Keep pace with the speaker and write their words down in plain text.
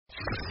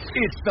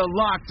It's the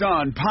Locked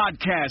On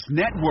Podcast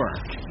Network,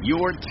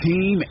 your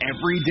team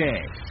every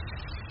day.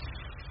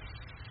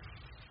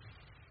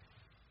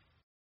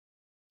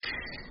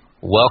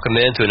 Welcome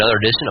into another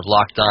edition of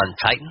Locked On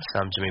Titans.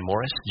 I'm Jimmy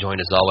Morris,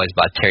 joined as always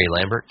by Terry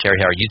Lambert. Terry,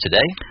 how are you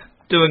today?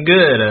 Doing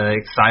good.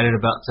 Excited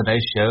about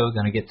today's show.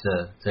 Going to get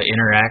to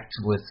interact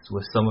with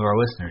some of our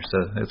listeners,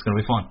 so it's going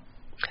to be fun.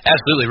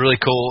 Absolutely,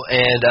 really cool.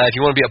 And if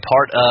you want to be a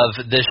part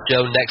of this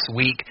show next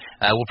week,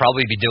 we'll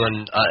probably be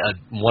doing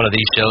one of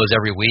these shows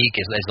every week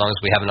as long as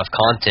we have enough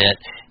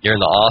content during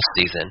the off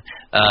season.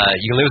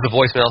 You can leave us a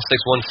voicemail,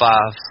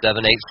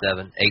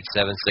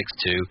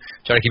 615-787-8762.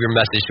 Try to keep your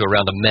message to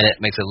around a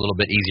minute. Makes it a little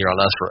bit easier on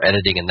us for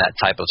editing and that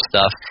type of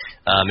stuff.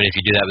 And if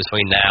you do that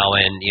between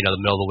now and the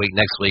middle of the week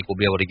next week, we'll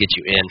be able to get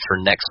you in for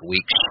next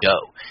week's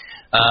show.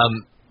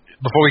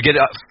 Before we get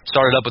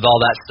started up with all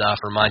that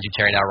stuff, remind you,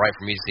 Terry and I write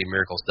for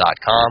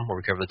MusicCityMiracles.com, where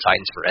we cover the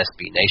Titans for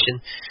SB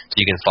Nation. So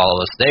you can follow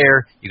us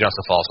there. You can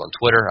also follow us on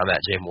Twitter. I'm at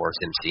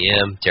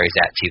JMorrisMCM. Terry's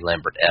at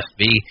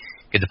TLambertFB.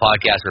 Get the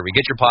podcast wherever you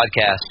get your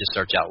podcast. Just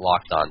search out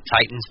Locked On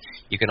Titans.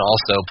 You can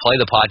also play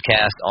the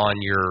podcast on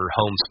your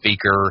home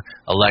speaker,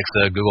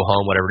 Alexa, Google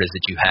Home, whatever it is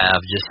that you have.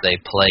 Just say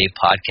play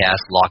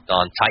podcast Locked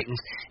On Titans,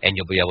 and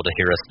you'll be able to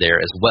hear us there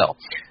as well.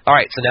 All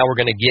right, so now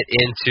we're going to get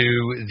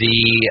into the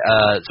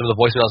some of the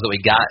voicemails that we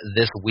got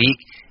this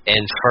week.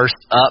 And first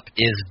up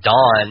is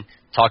Don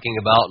talking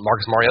about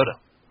Marcus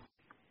Mariota.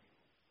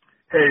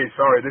 Hey,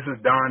 sorry, this is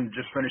Don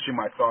just finishing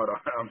my thought.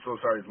 I'm so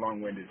sorry it's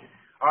long-winded.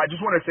 I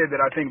just want to say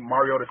that I think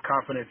Mariota's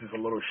confidence is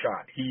a little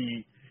shot.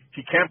 He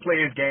can't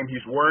play his game.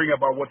 He's worrying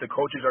about what the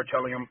coaches are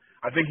telling him.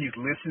 I think he's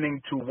listening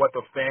to what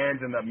the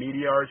fans and the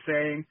media are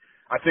saying.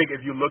 I think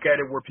if you look at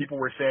it where people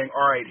were saying,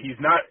 all right,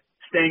 he's not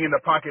staying in the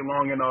pocket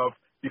long enough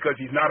because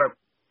he's not a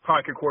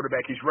pocket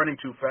quarterback. He's running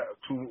too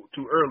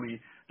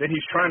early. Then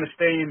he's trying to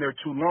stay in there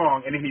too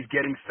long, and then he's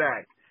getting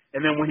sacked.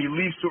 And then when he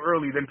leaves too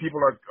early, then people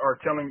are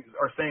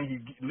saying he's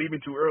leaving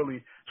too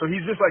early. So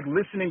he's just like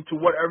listening to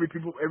what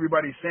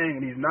everybody's saying,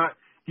 and he's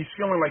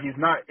feeling like he's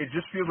not. It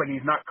just feels like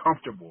he's not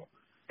comfortable.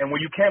 And when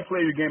you can't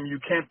play your game, you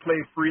can't play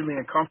freely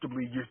and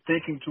comfortably. You're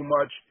thinking too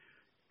much.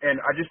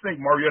 And I just think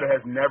Mariota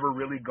has never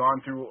really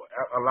gone through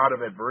a lot of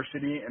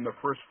adversity. And the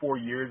first 4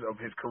 years of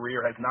his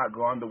career has not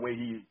gone the way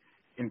he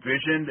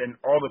envisioned. And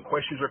all the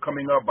questions are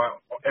coming up by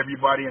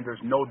everybody, and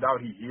there's no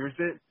doubt he hears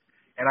it.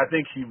 And I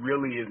think he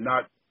really is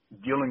not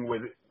dealing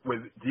with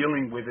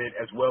it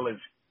as well as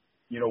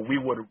we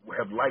would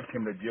have liked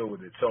him to deal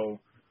with it. So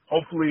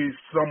hopefully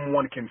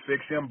someone can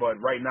fix him, but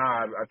right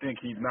now I think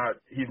he's not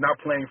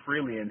playing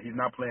freely, and he's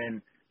not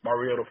playing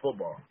Mariota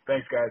football.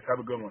 Thanks, guys. Have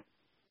a good one.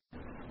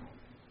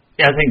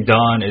 Yeah, I think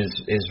Don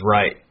is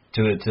right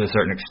to a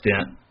certain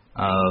extent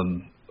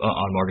on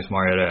Marcus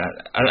Mariota.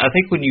 I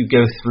think when you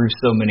go through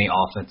so many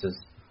offenses,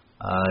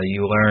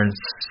 you learn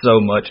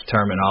so much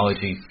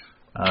terminology.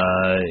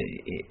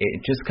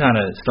 It just kind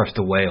of starts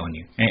to weigh on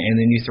you, and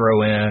then you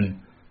throw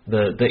in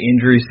the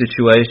injury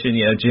situation.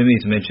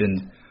 Jimmy's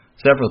mentioned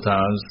several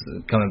times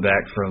coming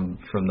back from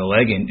the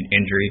leg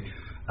injury,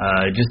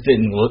 just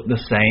didn't look the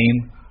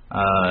same.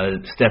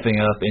 Stepping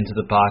up into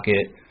the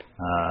pocket,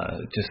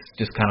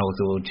 just kind of looked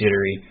a little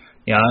jittery.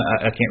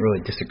 I can't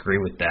really disagree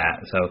with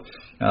that. So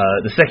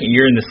the second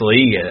year in this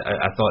league,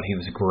 I thought he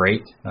was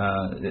great.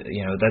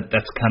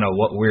 That's kind of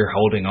what we're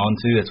holding on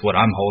to. That's what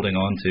I'm holding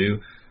on to.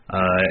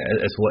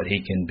 As what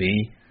he can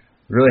be.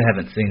 Really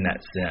haven't seen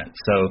that since.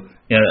 So,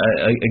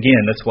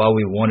 again, that's why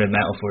we wanted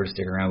Matt LaFleur to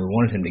stick around. We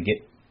wanted him to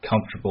get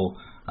comfortable,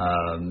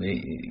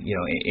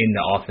 in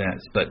the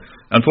offense. But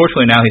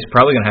unfortunately now he's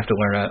probably going to have to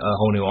learn a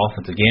whole new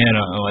offense again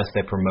unless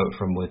they promote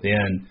from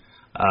within.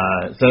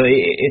 So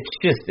it's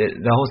just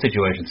the whole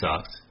situation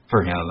sucks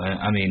for him.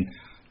 I mean,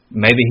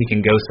 maybe he can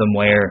go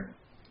somewhere,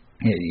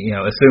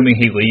 assuming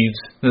he leaves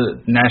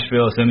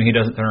Nashville, assuming he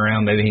doesn't turn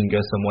around, maybe he can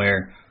go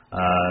somewhere.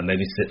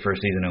 Maybe sit for a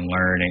season and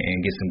learn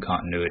and get some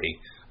continuity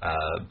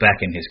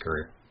back in his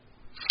career.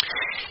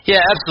 Yeah,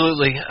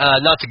 absolutely.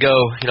 Not to go,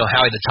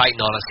 Howie the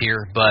Titan on us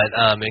here, but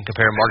and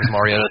compare Marcus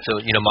Mariota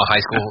to my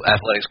high school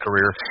athletics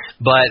career.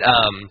 But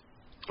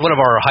one of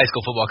our high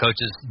school football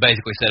coaches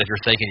basically said, if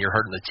you're thinking you're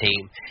hurting the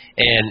team,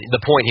 and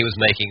the point he was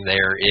making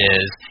there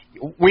is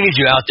we need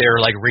you out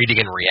there like reading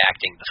and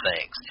reacting to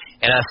things.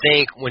 And I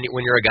think when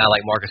you're a guy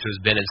like Marcus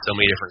who's been in so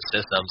many different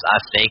systems, I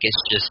think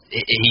it's just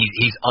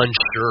he's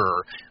unsure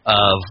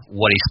of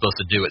what he's supposed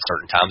to do at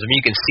certain times. I mean,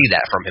 you can see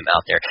that from him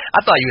out there.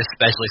 I thought you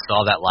especially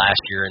saw that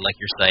last year, and like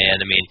you're saying,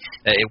 I mean,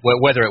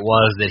 whether it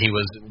was that he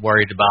was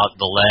worried about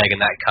the leg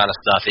and that kind of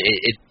stuff,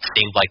 it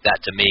seemed like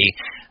that to me.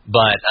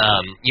 But,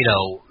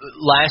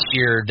 last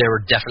year there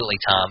were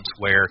definitely times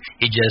where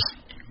he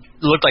just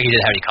looked like he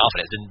didn't have any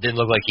confidence. It didn't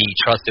look like he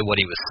trusted what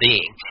he was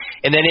seeing.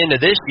 And then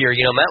into this year,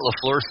 Matt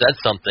LaFleur said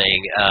something.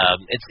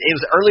 It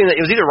was early.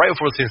 It was either right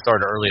before the season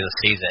started or early in the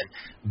season.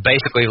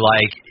 Basically, he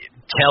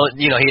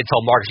had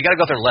told Marcus, you got to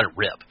go out there and let it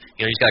rip.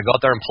 You just got to go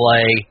out there and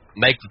play,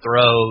 make the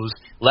throws,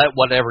 let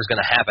whatever's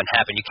going to happen.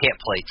 You can't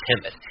play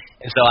timid.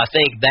 And so I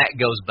think that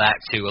goes back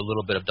to a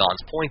little bit of Don's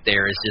point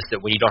there, is just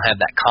that when you don't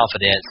have that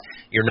confidence,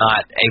 you're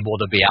not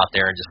able to be out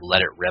there and just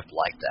let it rip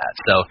like that.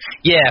 So,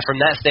 yeah, from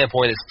that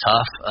standpoint, it's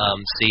tough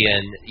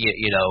seeing,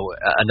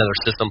 another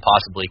system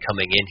possibly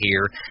coming in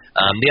here.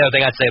 The other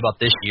thing I'd say about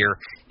this year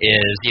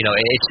is,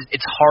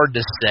 it's hard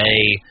to say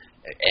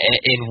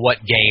in what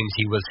games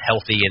he was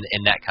healthy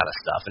and that kind of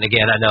stuff. And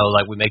again, I know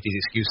we make these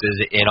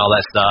excuses and all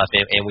that stuff,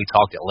 and we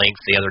talked at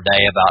length the other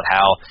day about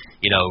how,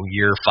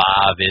 year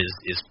 5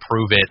 is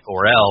prove it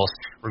or else,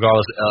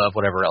 regardless of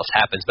whatever else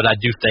happens. But I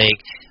do think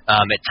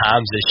at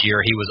times this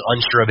year he was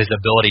unsure of his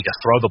ability to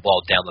throw the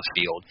ball down the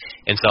field.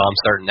 And so I'm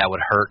certain that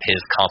would hurt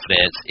his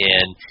confidence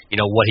in,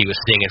 what he was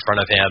seeing in front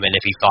of him and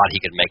if he thought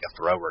he could make a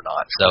throw or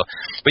not. So,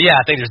 but yeah,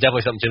 I think there's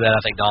definitely something to that.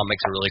 I think Don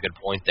makes a really good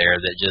point there,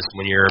 that just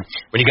when you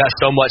got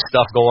so much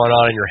stuff going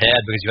on in your head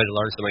because you had to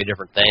learn so many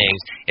different things,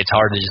 it's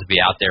hard to just be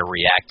out there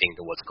reacting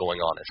to what's going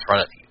on in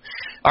front of you.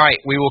 All right,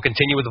 we will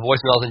continue with the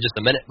voicemails in just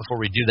a minute. Before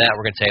we do that,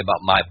 we're going to tell you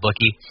about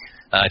MyBookie.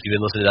 If you've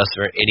been listening to us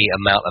for any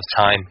amount of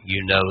time,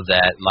 you know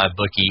that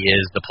MyBookie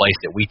is the place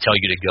that we tell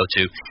you to go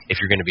to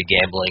if you're going to be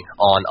gambling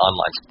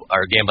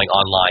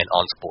online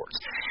on sports.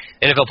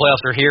 NFL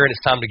playoffs are here, and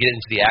it's time to get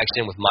into the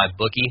action with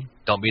MyBookie.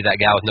 Don't be that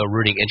guy with no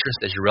rooting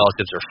interest as your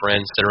relatives or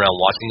friends sit around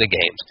watching the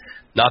games.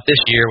 Not this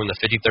year when the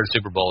 53rd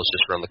Super Bowl is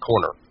just around the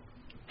corner.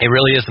 It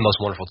really is the most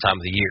wonderful time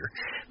of the year.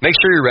 Make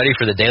sure you're ready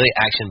for the daily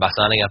action by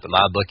signing up at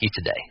MyBookie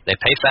today. They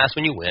pay fast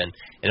when you win,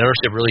 and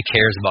ownership really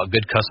cares about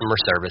good customer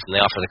service, and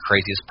they offer the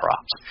craziest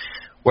props.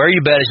 Where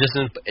you bet is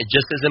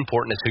just as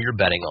important as who you're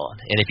betting on.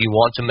 And if you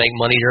want to make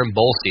money during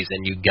bowl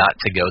season, you got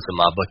to go to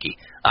MyBookie.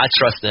 I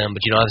trust them, but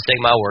you don't have to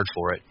take my word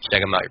for it.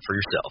 Check them out for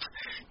yourself.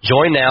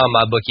 Join now, and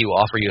MyBookie will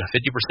offer you a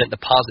 50%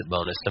 deposit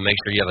bonus to make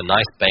sure you have a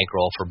nice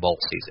bankroll for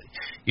bowl season.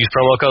 Use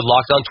promo code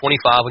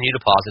LOCKEDON25 when you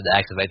deposit to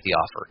activate the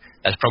offer.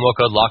 That's promo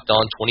code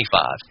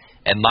LOCKEDON25.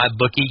 At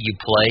MyBookie, you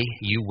play,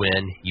 you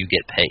win, you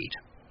get paid.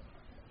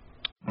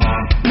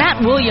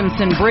 Matt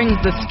Williamson brings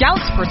the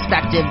scout's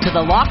perspective to the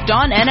Locked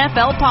On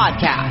NFL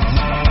podcast.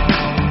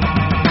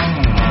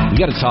 We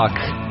got to talk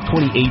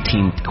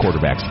 2018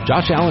 quarterbacks.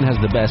 Josh Allen has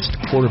the best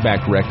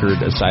quarterback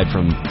record aside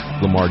from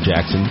Lamar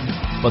Jackson,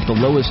 but the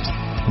lowest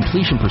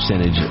completion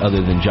percentage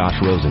other than Josh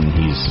Rosen.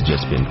 He's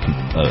just been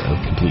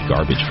complete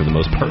garbage for the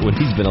most part when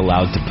he's been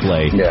allowed to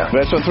play. Yeah,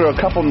 but so throw a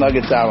couple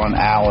nuggets out on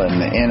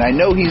Allen, and I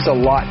know he's a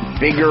lot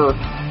bigger,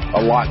 a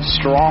lot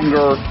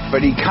stronger,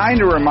 but he kind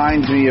of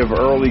reminds me of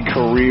early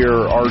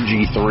career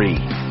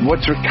RG3.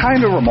 What's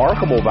kind of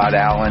remarkable about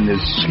Allen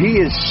is he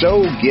is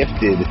so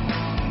gifted,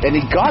 and he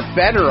got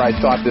better, I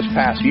thought, this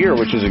past year,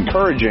 which is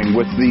encouraging,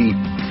 with the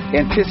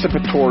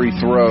anticipatory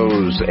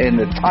throws and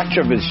the touch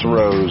of his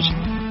throws.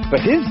 But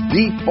his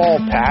deep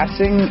ball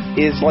passing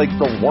is like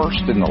the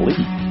worst in the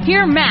league.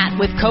 Hear Matt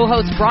with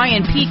co-host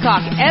Brian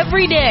Peacock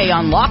every day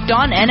on Locked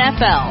On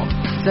NFL.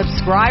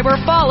 Subscribe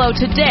or follow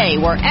today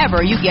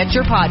wherever you get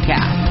your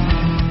podcasts.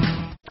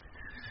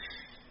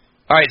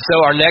 All right, so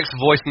our next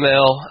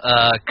voicemail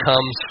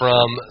comes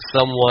from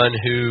someone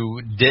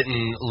who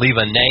didn't leave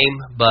a name,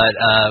 but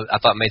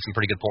I thought made some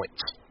pretty good points.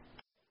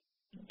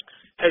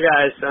 Hey,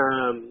 guys.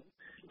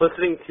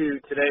 Listening to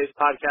today's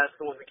podcast,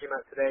 the one that came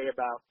out today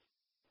about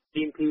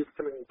Dean Pease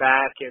coming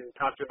back and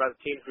talking about the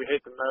teams we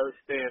hate the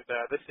most, and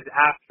this is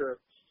after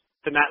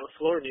the Matt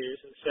LaFleur news,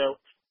 and so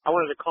I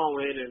wanted to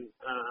call in and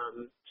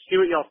see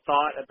what y'all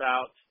thought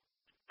about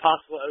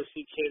possible OC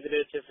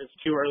candidates, if it's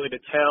too early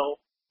to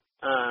tell,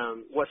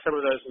 what some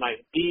of those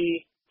might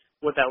be,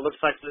 what that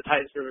looks like for the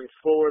Titans moving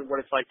forward, what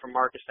it's like for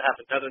Marcus to have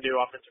another new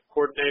offensive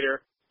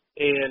coordinator,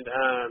 and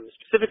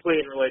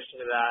specifically in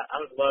relation to that, I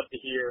would love to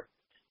hear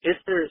if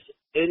there's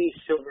any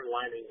silver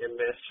lining in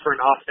this for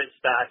an offense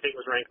that I think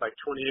was ranked like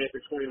 28th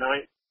or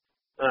 29th,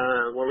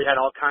 where we had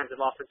all kinds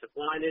of offensive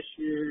line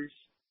issues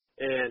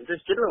and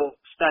just general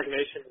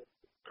stagnation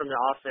from the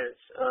offense.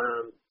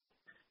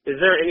 Is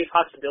there any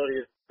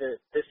possibility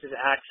that this is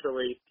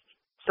actually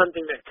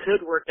something that could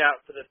work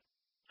out for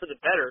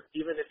the better,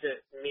 even if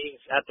it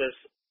means at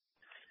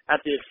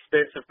the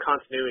expense of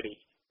continuity?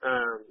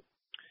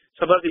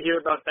 So I'd love to hear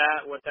about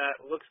that, what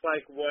that looks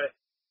like,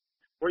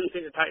 where you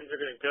think the Titans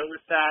are going to go with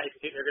that, if you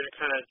think they're going to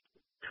kind of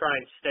try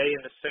and stay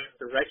in the same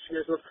direction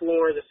as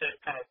LaFleur, the same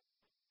kind of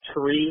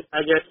tree,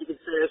 I guess you could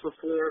say, as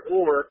LaFleur,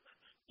 or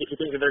if you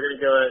think that they're going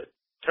to go a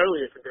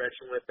totally different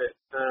direction with it.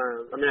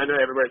 I mean, I know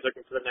everybody's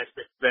looking for the next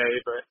big day,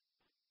 but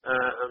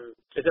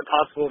is it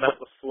possible that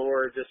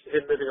LaFleur, just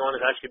him moving on,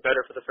 is actually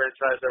better for the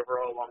franchise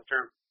overall long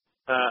term?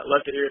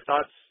 Love to hear your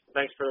thoughts.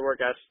 Thanks for the work,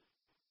 guys.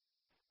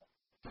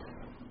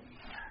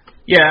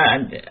 Yeah,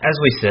 and as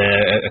we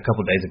said a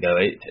couple of days ago,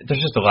 there's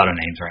just a lot of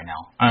names right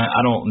now. I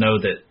don't know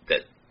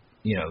that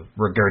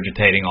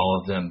regurgitating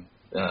all of them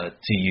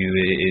to you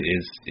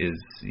is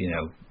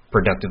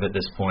productive at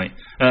this point.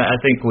 I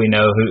think we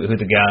know who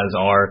the guys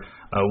are.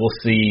 We'll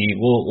see.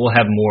 We'll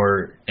have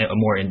a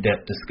more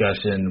in-depth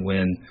discussion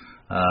when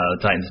the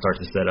Titans start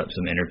to set up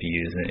some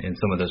interviews and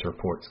some of those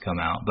reports come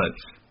out. But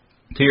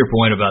to your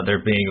point about there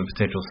being a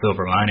potential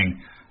silver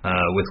lining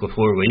with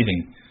LaFleur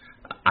leaving,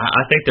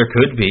 I think there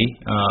could be.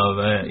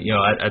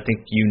 I think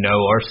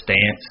our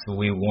stance.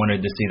 We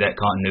wanted to see that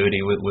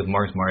continuity with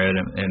Marcus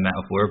Mariota and Matt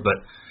LaFleur,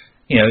 but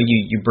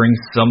you bring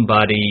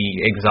somebody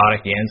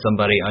exotic in,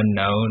 somebody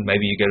unknown.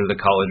 Maybe you go to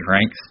the college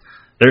ranks.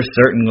 There's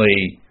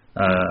certainly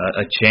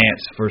a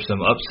chance for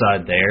some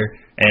upside there.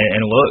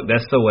 And look,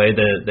 that's the way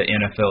the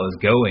NFL is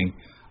going.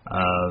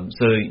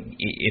 So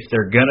if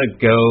they're gonna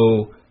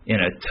go in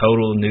a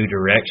total new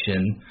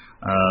direction.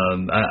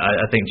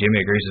 I think Jimmy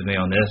agrees with me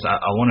on this.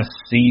 I want to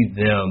see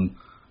them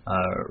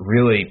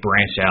really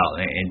branch out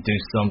and do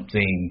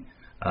something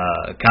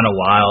kind of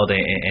wild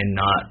and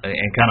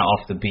kind of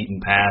off the beaten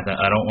path.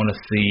 I don't want to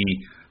see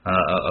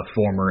a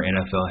former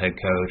NFL head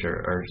coach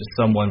or just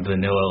someone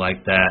vanilla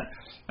like that.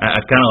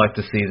 I'd kind of like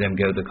to see them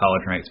go to the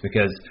college ranks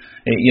because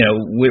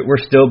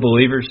we're still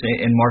believers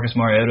in Marcus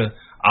Mariota.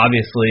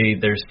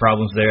 Obviously, there's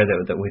problems there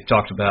that we've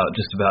talked about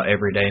just about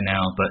every day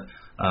now, but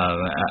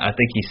I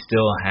think he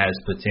still has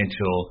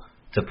potential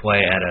to play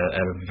at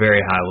a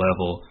very high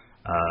level.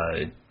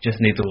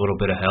 Just needs a little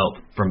bit of help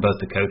from both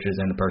the coaches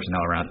and the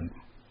personnel around him.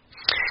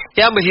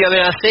 Yeah, I'm with you. I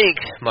mean, I think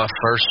my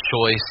first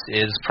choice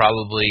is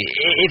probably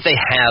if they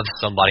have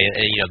somebody.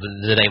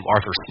 The name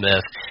Arthur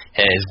Smith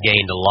has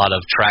gained a lot of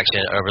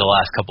traction over the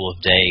last couple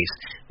of days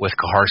with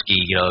Kaharski,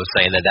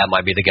 saying that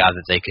might be the guy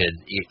that they could,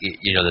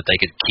 that they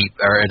could keep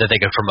or that they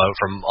could promote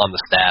from on the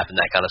staff and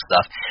that kind of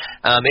stuff.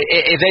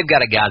 If they've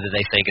got a guy that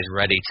they think is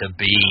ready to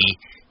be,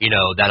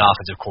 that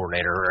offensive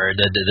coordinator or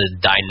the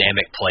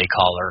dynamic play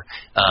caller,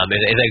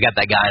 if they've got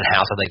that guy in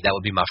house, I think that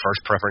would be my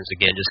first preference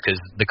again, just because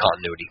the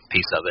continuity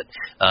piece of it.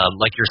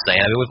 Like you're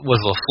saying, I mean,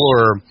 with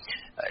LaFleur.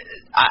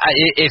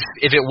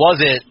 If it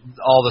wasn't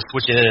all the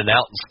switching in and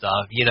out and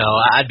stuff,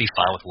 I'd be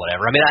fine with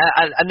whatever. I mean,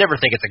 I never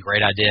think it's a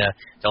great idea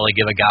to only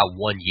give a guy 1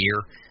 year,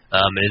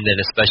 and then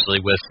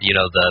especially with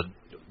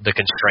the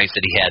constraints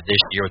that he had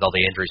this year with all the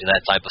injuries and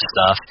that type of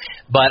stuff.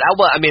 But I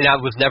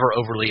was never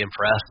overly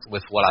impressed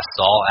with what I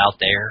saw out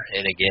there.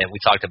 And again, we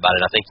talked about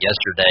it I think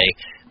yesterday.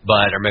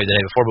 Or maybe the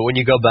day before. But when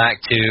you go back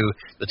to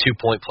the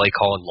 2-point play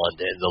call in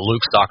London, the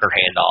Luke Stocker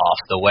handoff,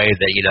 the way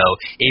that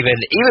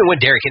even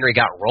when Derrick Henry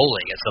got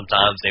rolling, and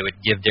sometimes they would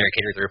give Derrick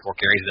Henry 3 or 4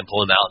 carries and then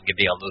pull him out and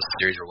give Deion Lewis a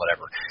series or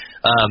whatever.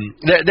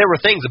 There were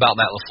things about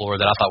Matt LaFleur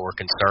that I thought were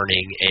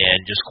concerning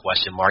and just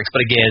question marks.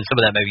 But again, some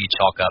of that maybe you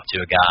chalk up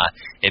to a guy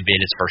it being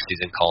his first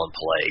season calling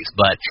plays.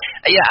 But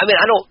yeah, I mean,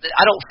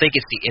 I don't think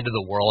it's the end of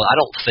the world. I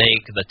don't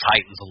think the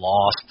Titans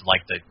lost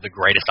like the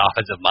greatest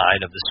offensive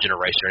mind of this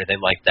generation or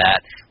anything like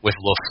that with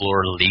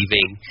LaFleur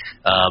leaving.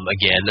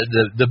 Again,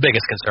 the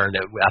biggest concern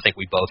that I think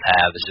we both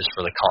have is just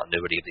for the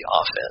continuity of the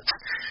offense.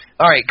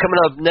 All right, coming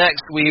up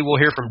next, we will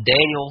hear from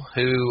Daniel,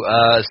 who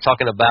is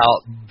talking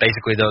about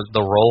basically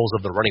the roles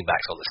of the running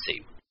backs on this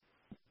team.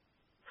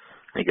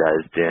 Hey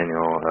guys,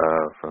 Daniel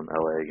from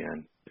LA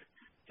again,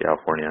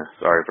 California.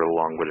 Sorry for the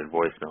long-winded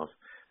voicemails.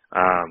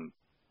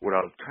 What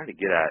I was trying to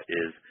get at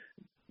is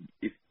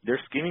if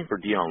they're scheming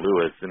for Deion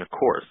Lewis, and of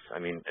course, I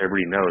mean,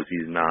 everybody knows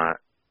he's not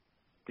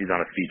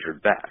a featured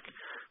back.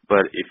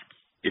 But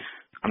if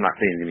I'm not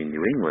saying he's going to be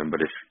New England,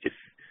 but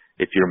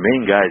if your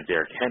main guy is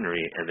Derrick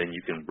Henry, and then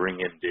you can bring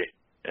in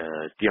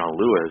Deion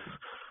Lewis,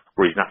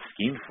 where he's not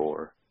schemed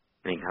for,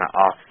 and kind of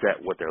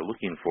offset what they're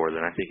looking for,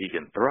 then I think he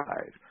can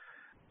thrive.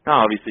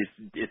 Now, obviously,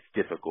 it's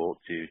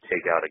difficult to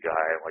take out a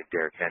guy like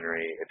Derrick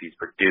Henry if he's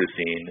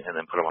producing and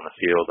then put him on the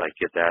field. I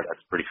get that.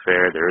 That's pretty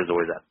fair. There is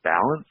always that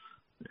balance,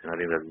 and I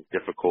think that's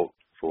difficult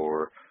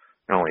for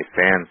not only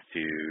fans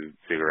to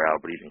figure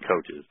out, but even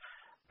coaches.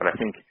 But I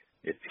think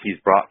if he's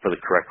brought for the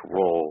correct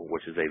role,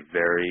 which is a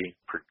very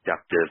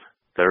productive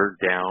third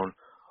down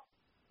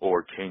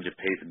or change of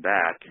pace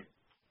back,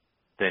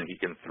 then he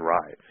can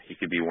thrive. He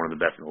could be one of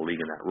the best in the league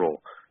in that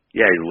role.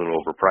 Yeah, he's a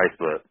little overpriced,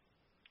 but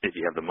if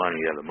you have the money,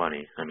 you have the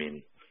money. I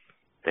mean,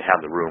 they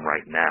have the room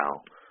right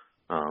now,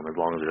 as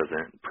long as it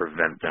doesn't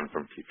prevent them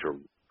from future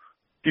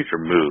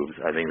moves.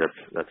 I think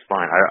that's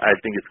fine. I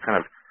think it's kind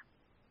of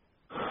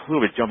a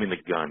little bit jumping the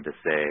gun to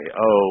say,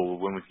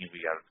 when was he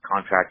got his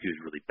contract? He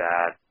was really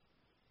bad.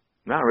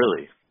 Not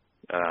really.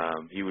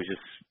 He was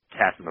just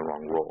cast in the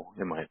wrong role,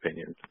 in my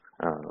opinion.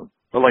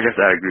 But like I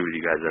said, I agree with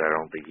you guys that I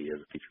don't think he is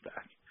a feature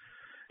back.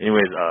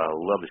 Anyways,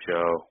 love the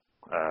show.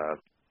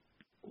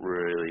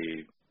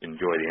 Really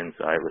enjoy the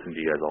insight. Listen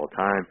to you guys all the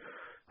time.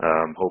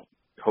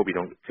 Hope you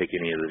don't take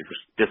any of the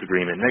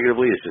disagreement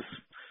negatively. It's just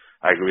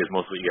I agree with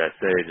most of what you guys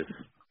say. Just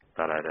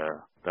thought I'd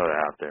throw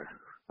that out there.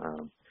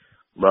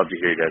 Love to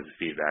hear you guys'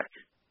 feedback.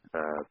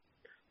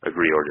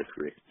 Agree or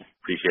disagree.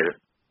 Appreciate it.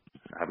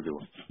 Have a good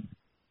one.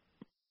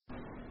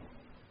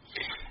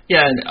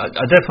 Yeah,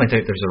 I definitely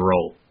think there's a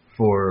role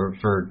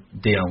for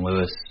Deion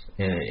Lewis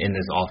in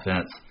this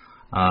offense.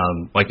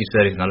 Like you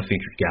said, he's not a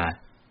featured guy.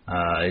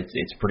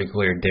 It's pretty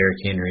clear Derrick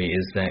Henry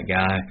is that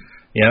guy.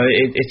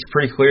 It's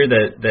pretty clear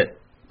that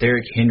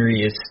Derrick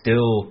Henry is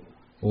still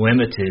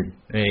limited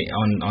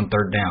on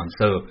third down.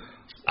 So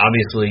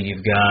obviously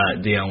you've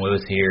got Deion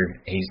Lewis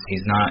here.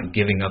 He's not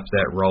giving up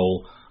that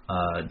role.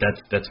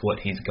 That's what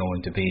he's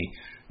going to be.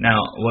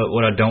 Now,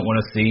 what I don't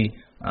want to see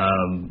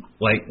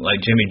Like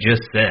Jimmy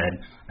just said,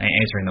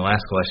 answering the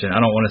last question, I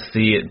don't want to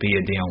see it be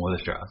a Dion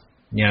Lewis drive.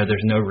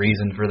 There's no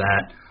reason for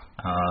that.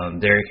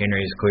 Derrick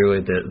Henry is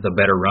clearly the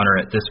better runner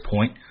at this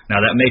point. Now,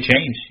 that may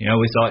change.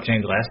 We saw it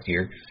change last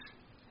year.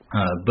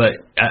 But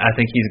I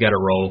think he's got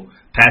a role.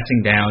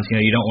 Passing downs,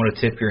 you don't want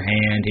to tip your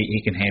hand.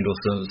 He can handle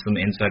some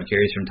inside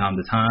carries from time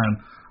to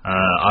time.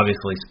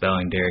 Obviously,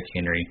 spelling Derrick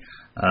Henry.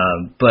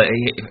 But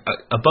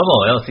above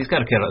all else, he's got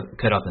to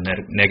cut out the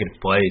negative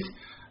plays.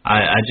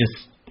 I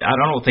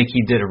don't think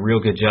he did a real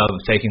good job of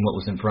taking what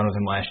was in front of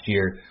him last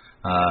year.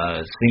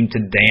 Seemed to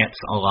dance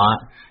a lot.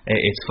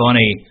 It's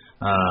funny,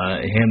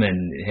 him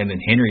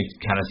and Henry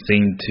kind of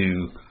seemed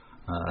to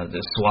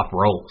swap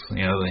roles.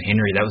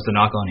 Henry, that was the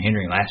knock on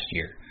Henry last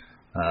year.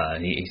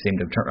 He seemed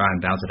to try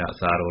and bounce it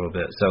outside a little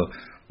bit. So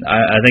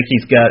I think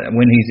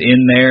when he's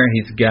in there,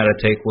 he's got to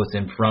take what's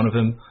in front of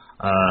him.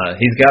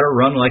 He's got to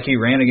run like he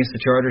ran against the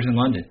Chargers in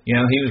London. He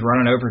was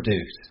running over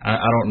Deuce. I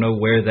don't know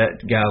where that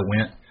guy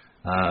went.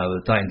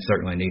 The Titans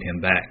certainly need him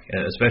back,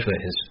 especially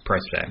at his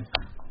price tag.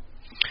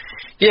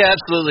 Yeah,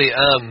 absolutely.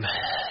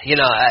 It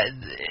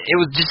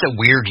was just a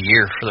weird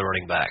year for the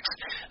running backs.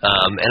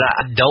 And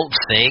I don't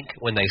think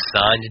when they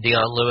signed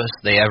Dion Lewis,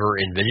 they ever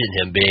envisioned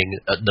him being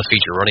the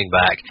feature running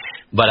back.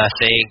 But I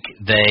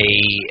think they,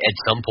 at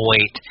some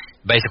point,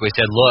 basically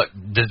said, look,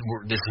 this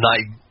is not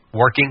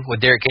working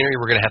with Derrick Henry.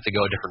 We're going to have to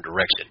go a different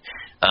direction.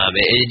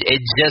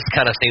 It just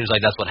kind of seems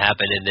like that's what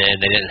happened, and then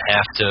they didn't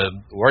have to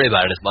worry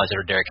about it as much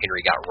after Derrick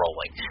Henry got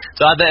rolling.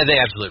 So I think they're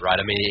absolutely right.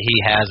 I mean, he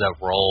has a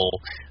role.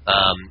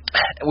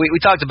 We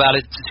talked about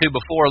it, too,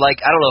 before.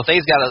 Like, I don't know,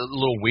 things got a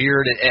little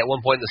weird at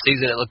one point in the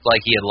season. It looked like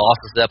he had lost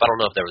a step. I don't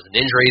know if there was an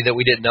injury that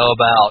we didn't know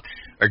about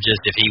or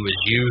just if he was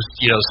used,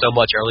 so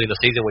much early in the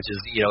season, which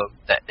is,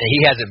 that he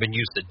hasn't been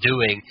used to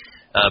doing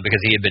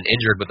because he had been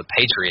injured with the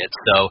Patriots.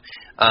 So,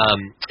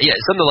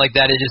 something like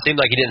that. It just seemed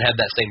like he didn't have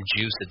that same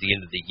juice at the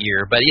end of the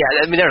year. But,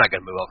 yeah, I mean, they're not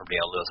going to move on from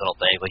Dion Lewis, I don't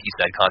think. Like you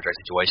said, contract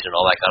situation and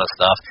all that kind of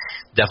stuff.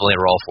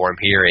 Definitely a role for him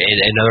here. And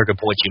another good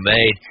point you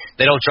made,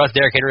 they don't trust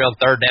Derrick Henry on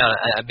third down.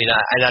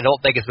 I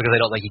don't think it's because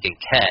they don't think he can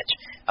catch.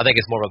 I think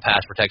it's more of a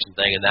pass protection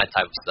thing and that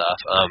type of stuff.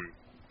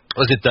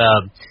 Was it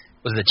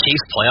the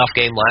Chiefs playoff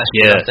game last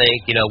year? I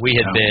think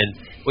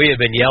we had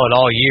been yelling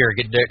all year,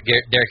 get Derrick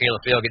Henry on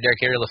the field, get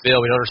Derrick Henry on the field.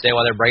 We don't understand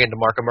why they're bringing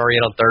DeMarco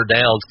Murray in on third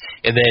downs,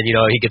 and then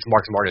he gets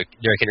Derrick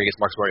Henry gets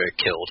Marcus Mariota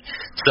killed.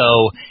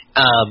 So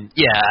I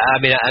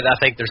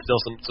think there's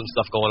still some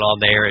stuff going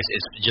on there.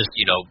 It's just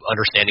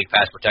understanding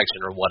pass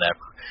protection or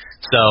whatever.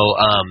 So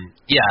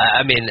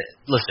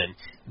listen.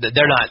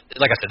 They're not,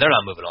 like I said, they're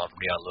not moving on from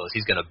Dion Lewis.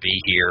 He's going to be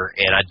here,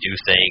 and I do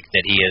think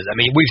that he is. I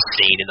mean, we've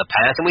seen in the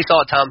past, and we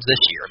saw at times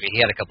this year. I mean,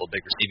 he had a couple of big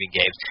receiving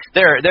games.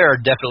 There are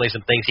definitely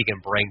some things he can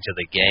bring to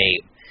the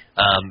game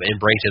and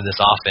bring to this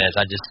offense.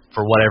 I just,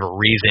 for whatever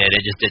reason,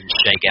 it just didn't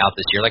shake out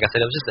this year. Like I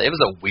said, it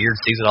was a weird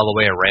season all the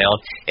way around,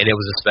 and it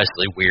was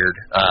especially weird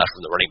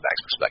from the running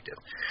back's perspective.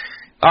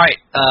 All right,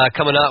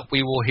 coming up,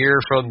 we will hear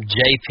from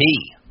JP.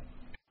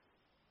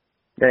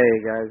 Hey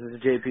guys, this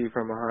is JP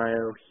from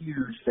Ohio.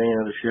 Huge fan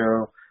of the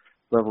show.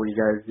 Love what you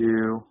guys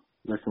do.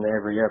 Listen to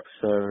every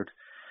episode.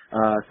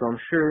 So I'm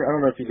sure, I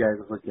don't know if you guys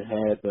have looked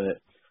ahead,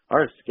 but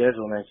our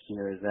schedule next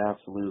year is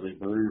absolutely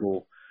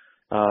brutal.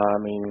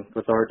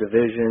 With our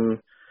division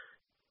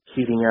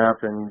heating up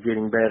and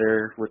getting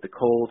better with the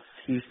Colts,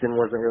 Houston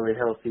wasn't really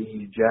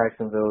healthy.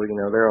 Jacksonville,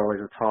 they're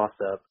always a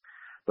toss-up.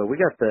 But we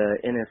got the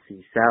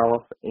NFC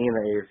South and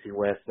the AFC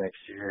West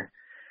next year.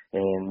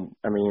 And,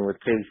 with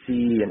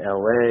KC and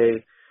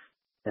LA,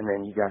 and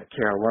then you got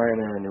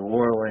Carolina and New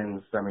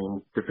Orleans.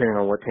 Depending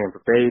on what Tampa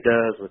Bay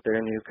does with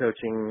their new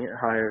coaching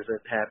hires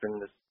that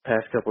happened this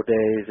past couple of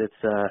days,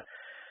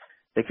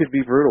 it could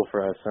be brutal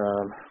for us.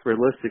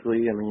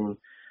 Realistically,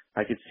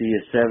 I could see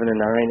a 7-9,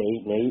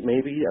 8-8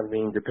 maybe.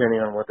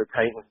 Depending on what the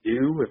Titans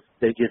do, if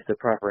they get the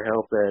proper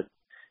help at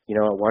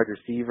wide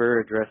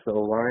receiver, address the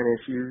O-line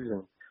issues,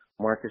 and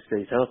Marcus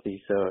stays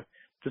healthy. So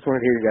just wanted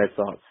to hear your guys'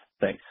 thoughts.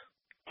 Thanks.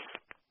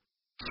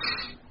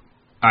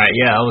 All right,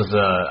 I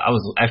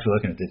was actually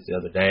looking at this the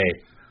other day.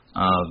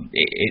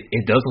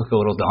 It does look a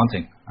little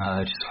daunting,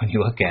 just when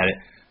you look at it.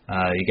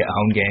 You got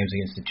home games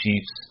against the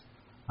Chiefs,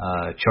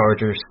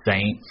 Chargers,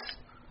 Saints,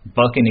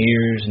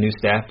 Buccaneers, new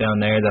staff down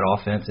there. That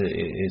offense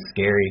is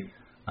scary.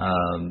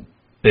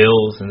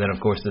 Bills, and then of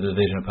course the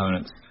division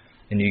opponents.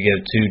 And you go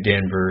to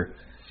Denver,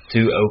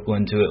 to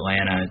Oakland, to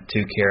Atlanta,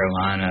 to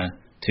Carolina,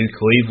 to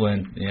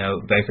Cleveland.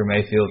 Baker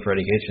Mayfield,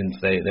 Freddie Kitchens.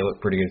 They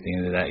look pretty good at the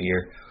end of that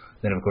year.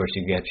 Then of course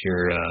you got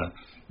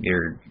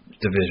your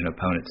division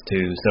opponents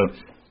too. So,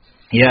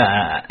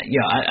 I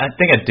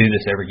think I do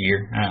this every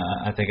year.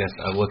 I think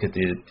I look at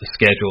the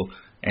schedule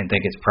and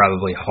think it's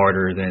probably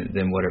harder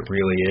than what it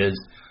really is.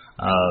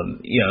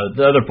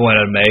 The other point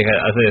I'd make,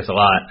 I say this a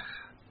lot,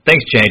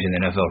 things change in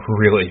the NFL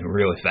really,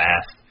 really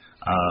fast.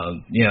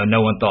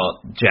 No one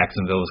thought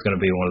Jacksonville was going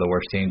to be one of the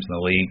worst teams in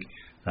the league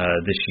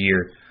this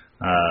year.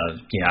 I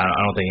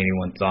don't think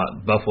anyone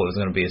thought Buffalo was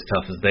going to be as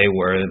tough as they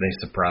were.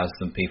 They surprised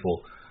some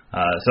people.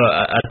 So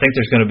I think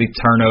there's going to be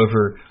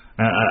turnover.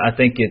 I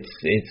think it's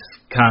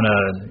kind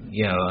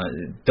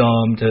of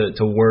dumb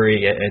to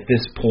worry at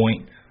this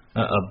point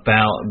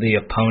about the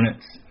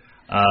opponents.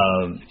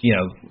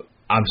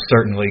 I'm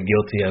certainly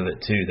guilty of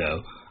it too,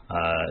 though.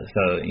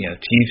 So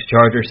Chiefs,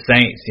 Chargers,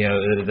 Saints.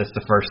 That's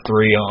the first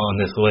three on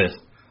this list.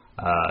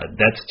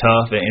 That's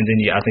tough, and then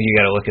I think you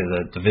got to look at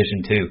the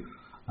division too.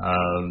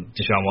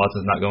 Deshaun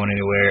Watson's not going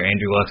anywhere.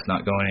 Andrew Luck's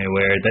not going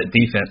anywhere. That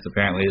defense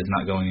apparently is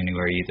not going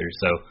anywhere either.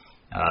 So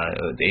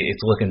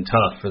it's looking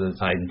tough for the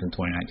Titans in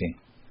 2019.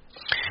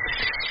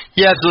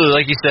 Yeah, absolutely.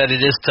 Like you said,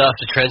 it is tough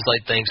to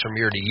translate things from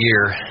year to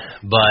year,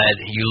 but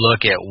you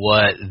look at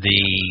what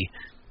the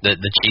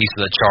Chiefs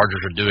and the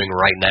Chargers are doing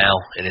right now,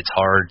 and it's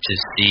hard to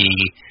see.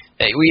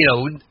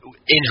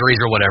 Injuries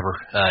or whatever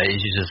is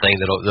just a thing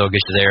that'll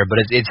get you there,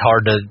 but it's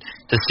hard to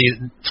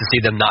see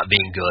them not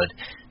being good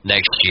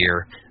next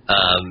year.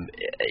 And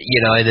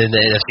then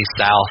the NFC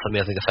South,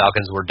 I think the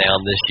Falcons were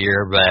down this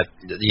year, but,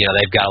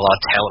 they've got a lot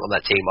of talent on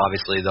that team.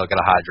 Obviously, they'll get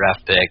a high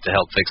draft pick to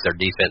help fix their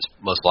defense,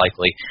 most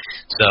likely.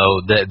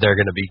 So they're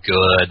going to be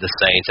good. The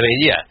Saints,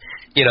 you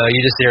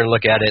just sit here and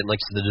look at it and look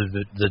at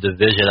the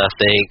division, I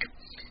think.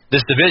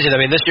 This division,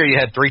 this year you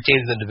had 3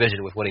 teams in the division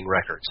with winning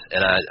records,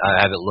 and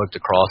I haven't looked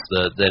across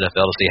the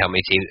NFL to see how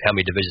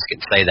many divisions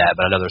can say that,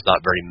 but I know there's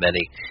not very many.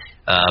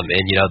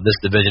 This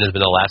division has been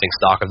the laughing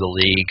stock of the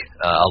league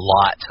a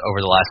lot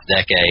over the last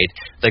decade.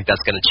 I think that's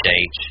going to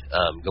change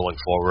going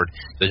forward.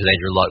 There's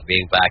Andrew Luck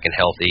being back and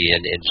healthy, and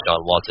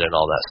Deshaun Watson and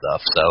all that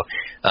stuff. So,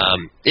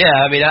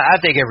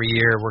 I think every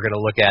year we're going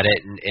to look at it,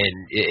 and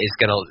it's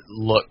going to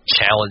look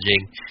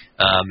challenging.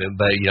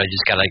 But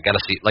just got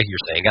to see, like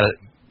you're saying, got to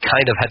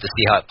kind of have to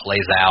see how it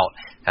plays out,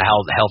 how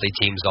the healthy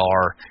teams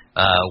are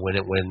when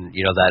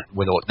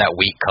that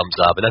week comes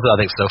up, and that's what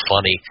I think is so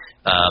funny.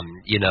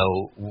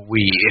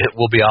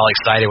 We'll be all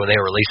excited when they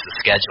release the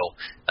schedule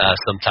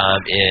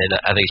sometime in,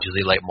 I think it's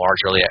usually late March,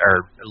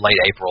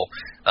 late April,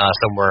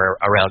 somewhere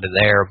around in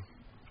there.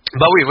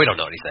 But we don't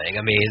know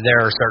anything. There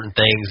are certain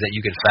things that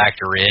you can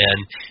factor in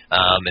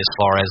as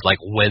far as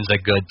like when's a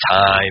good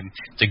time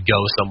to go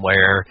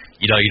somewhere.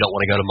 You don't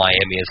want to go to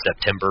Miami in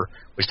September,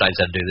 which Titans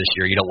had to do this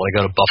year. You don't want to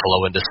go to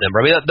Buffalo in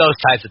December. Those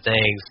types of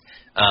things.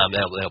 They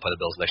don't play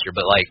the Bills next year,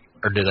 but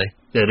or do they?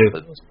 They do.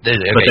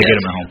 They do. Okay, but they get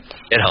them at home.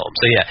 At home.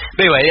 So yeah.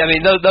 But anyway,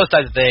 those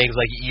types of things,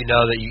 like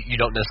that you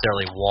don't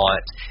necessarily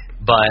want.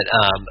 But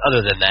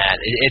other than that,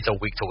 it's a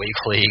week-to-week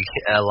league.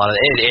 A lot of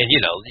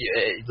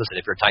listen,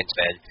 if you're a Titans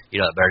fan,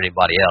 you know that better than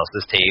anybody else.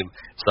 This team,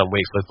 some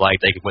weeks look like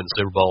they could win the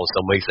Super Bowl, and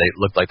some weeks they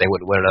look like they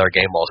wouldn't win another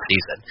game all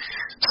season.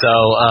 So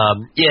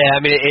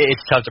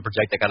it's tough to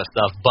project that kind of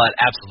stuff. But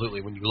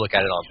absolutely, when you look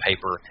at it on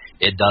paper,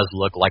 it does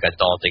look like a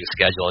daunting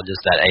schedule, and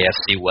just that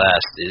AFC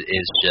West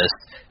is just,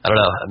 I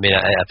don't know.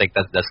 I think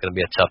that's going to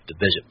be a tough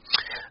division.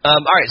 All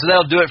right, so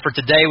that'll do it for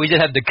today. We did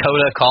have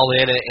Dakota call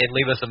in and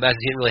leave us a message.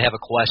 He didn't really have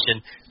a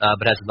question,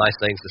 but had some nice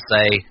things to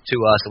say to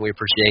us, and we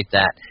appreciate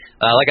that.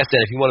 Like I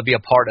said, if you want to be a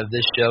part of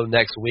this show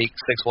next week,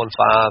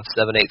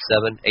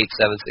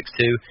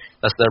 615-787-8762.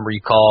 That's the number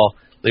you call.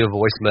 Leave a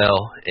voicemail,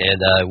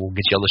 and we'll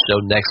get you on the show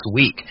next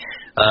week.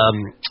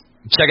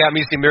 Check out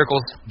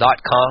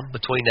MusicMiracles.com.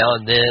 Between now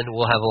and then,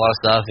 we'll have a lot of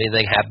stuff. If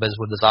anything happens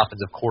with this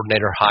offensive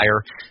coordinator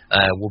hire,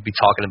 we'll be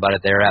talking about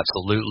it there,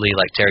 absolutely,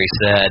 like Terry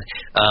said.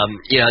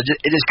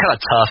 It is kind of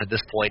tough at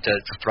this point to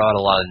throw out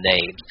a lot of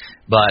names.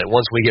 But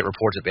once we get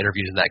reports of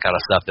interviews and that kind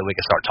of stuff, then we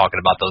can start talking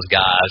about those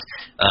guys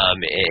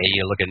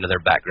and looking into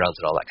their backgrounds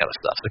and all that kind of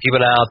stuff. So keep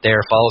an eye out there.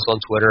 Follow us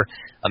on Twitter.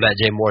 I'm at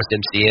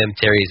JMorrisMCM.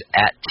 Terry's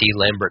at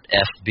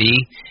TLambertFB.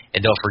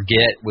 And don't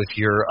forget, with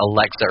your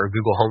Alexa or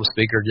Google Home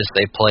speaker, just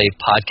say play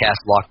podcast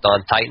Locked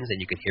On Titans,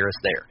 and you can hear us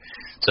there.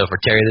 So for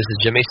Terry, this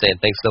is Jimmy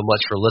saying thanks so much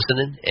for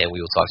listening, and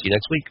we will talk to you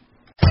next week.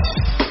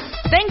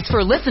 Thanks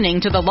for listening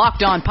to the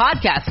Locked On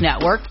Podcast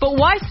Network, but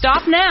why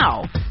stop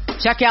now?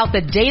 Check out the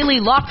daily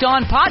Locked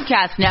On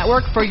Podcast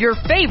Network for your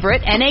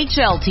favorite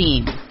NHL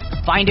team.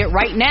 Find it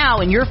right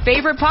now in your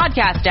favorite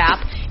podcast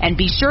app, and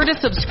be sure to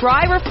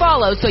subscribe or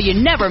follow so you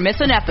never miss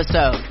an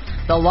episode.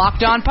 The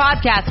Locked On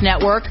Podcast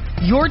Network,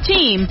 your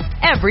team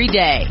every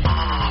day.